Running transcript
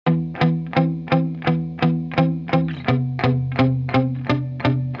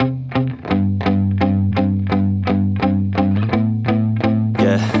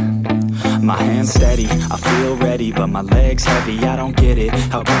music's heavy, I don't get it.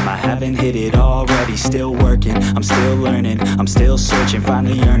 How come I haven't hit it already? Still working, I'm still learning, I'm still searching,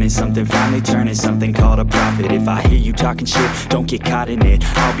 finally earning something, finally turning something called a profit. If I hear you talking shit, don't get caught in it.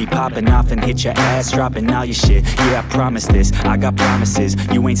 I'll be popping off and hit your ass, dropping all your shit. Yeah, I promise this, I got promises,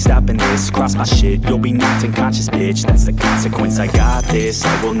 you ain't stopping this. Cross my shit, you'll be knocked unconscious, bitch. That's the consequence, I got this,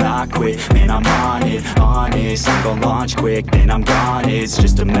 I will not quit. Man, I'm on it, honest, I'm gon' launch quick, then I'm gone. It's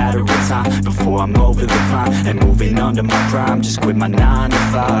just a matter of time before I'm over the climb and moving under my prime. Just quit my 9 to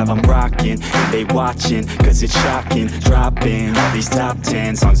 5, I'm rocking, and they watching, cause it's shocking. Dropping all these top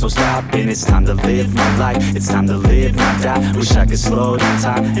 10 songs, so stopping. It's time to live my life, it's time to live, not die. Wish I could slow down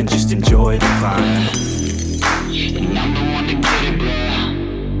time and just enjoy the climb. And I'm the one to get it, bro.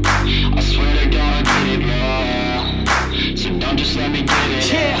 I swear to God I get it, bro. So don't just let me get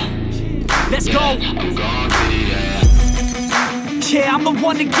it. Yeah, let's go. I'm gon' get it, yeah, I'm the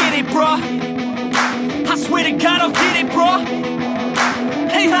one to get it, bro. I swear to God I'll get it, bro.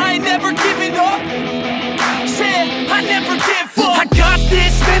 Hey, I ain't never giving up. Yeah, I never give up. I got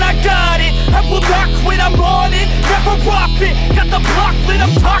this, man, I got it. I will not quit, I'm on it. Never off it. Got the block lit,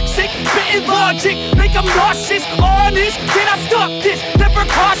 I'm toxic. Spitting logic, make them nauseous. Honest, can I stop this? Never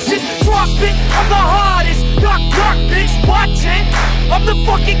cautious, drop it. I'm the hardest. Knock, knock, bitch, watch it. I'm the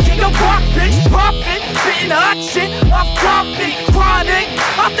fucking king of rock, bitch. Profit, spitting hot shit. Off topic, chronic.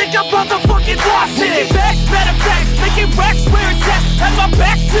 I think I'm motherfucking lost it. Get back, matter of fact, making racks where it's at. Have my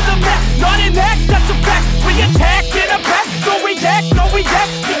back to the mat, not an act, that's a fact. We attack in a pack, don't react, no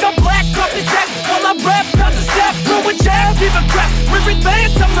react. Think I'm black, off his neck, while I rap, not to step. Throw a jab, give a crap. We're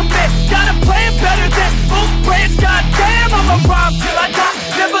advanced, I'm the man. Got a plan better than most brands. Goddamn, I'ma rhyme till I die.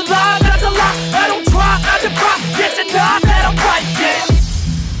 Never lie, that's a lie. I don't try, I defy. Get to nod that I'm right, yeah.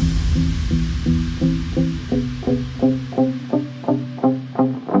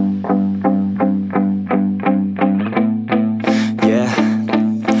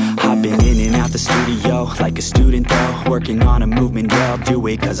 Like a student though, working on a movement, yeah, I'll do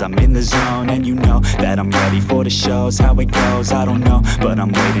it cause I'm in the zone. And you know that I'm ready for the shows. How it goes, I don't know, but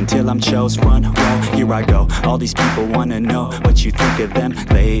I'm waiting till I'm chose. Front row, here I go. All these people wanna know what you think of them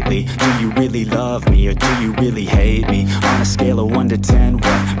lately. Do you really love me or do you really hate me? On a scale of 1 to 10,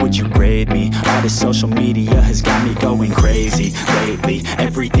 what would you grade me? All this social media has got me going crazy lately.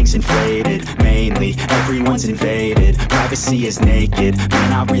 Everything's inflated, mainly everyone's invaded. Privacy is naked,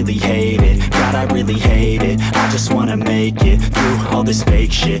 man, I really hate it. God, I really hate it. I just wanna make it through all this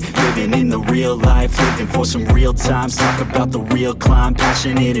fake shit. Living in the real life, living for some real times. Talk about the real climb,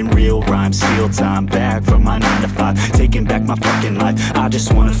 passionate in real rhymes. Steal time back from my 9 to 5, taking back my fucking life. I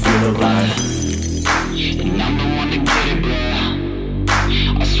just wanna feel alive. and I'm the one to get it, bro.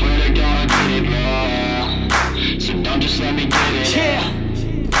 I swear to God I get it, bro. So don't just let me get it.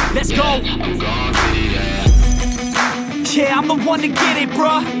 Yeah, let's go. I'm gon' get it, yeah, I'm the one to get it,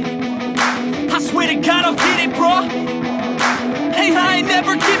 bro. I swear to God I'll get it, bro. Hey, I ain't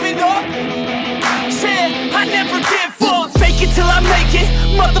never giving up. Yeah, I never give up. Fake it till I make it.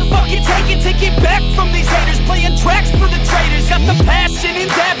 Motherfucking take it back from these haters. Playing tracks for the traitors. Got the passion in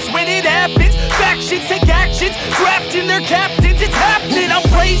depths when it happens. Factions take actions, drafting their captains. It's happening, I'm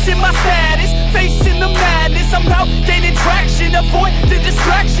raising my status. Facing the madness, I'm out gaining traction. Avoid the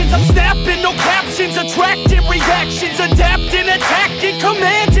distractions, I'm snapping, no captions. Attracting reactions, adapting, attacking,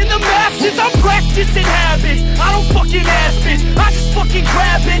 commanding the masses. I'm practicing habits, I don't fucking ask bitch, I just fucking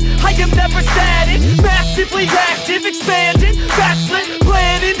grab it. I am never static, massively active, expanding, backslid,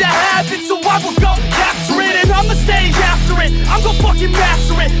 planning to have it. So I will go capture it, and I'ma stay after it. I'm gon' fucking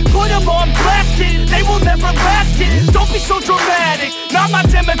master it, put them on blast it. They will never last it, don't be so dramatic. Not my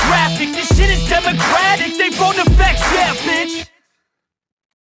demographic, this shit is democratic. They vote Neffex, yeah,